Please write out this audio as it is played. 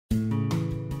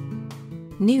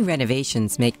New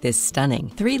renovations make this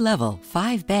stunning 3-level,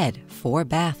 5-bed,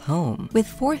 4-bath home with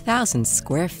 4,000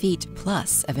 square feet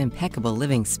plus of impeccable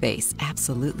living space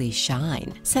absolutely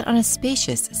shine. Set on a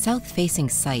spacious south-facing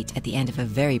site at the end of a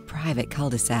very private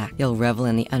cul-de-sac, you'll revel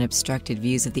in the unobstructed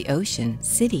views of the ocean,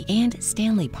 city, and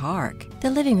Stanley Park. The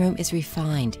living room is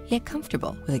refined yet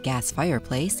comfortable with a gas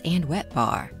fireplace and wet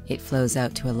bar. It flows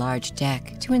out to a large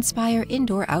deck to inspire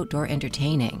indoor-outdoor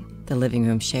entertaining. The living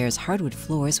room shares hardwood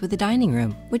floors with the dining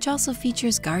room, which also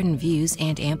features garden views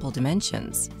and ample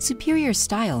dimensions. Superior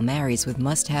style marries with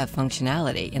must-have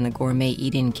functionality in the gourmet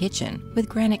eat-in kitchen, with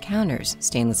granite counters,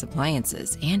 stainless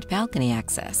appliances, and balcony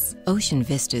access. Ocean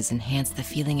vistas enhance the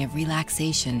feeling of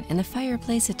relaxation in the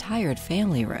fireplace-attired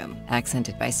family room,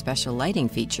 accented by special lighting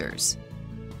features.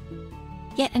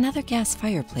 Yet another gas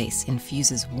fireplace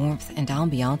infuses warmth and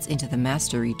ambiance into the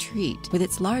master retreat with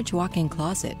its large walk-in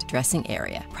closet, dressing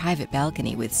area, private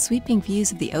balcony with sweeping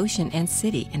views of the ocean and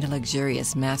city, and a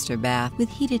luxurious master bath with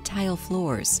heated tile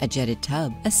floors, a jetted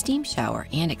tub, a steam shower,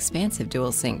 and expansive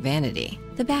dual-sink vanity.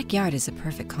 The backyard is a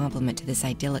perfect complement to this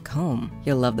idyllic home.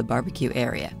 You'll love the barbecue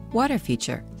area, water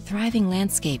feature, thriving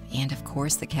landscape, and of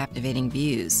course the captivating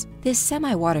views. This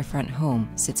semi-waterfront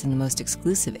home sits in the most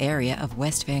exclusive area of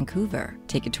West Vancouver.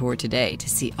 Take a tour today to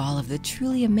see all of the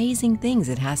truly amazing things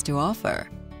it has to offer.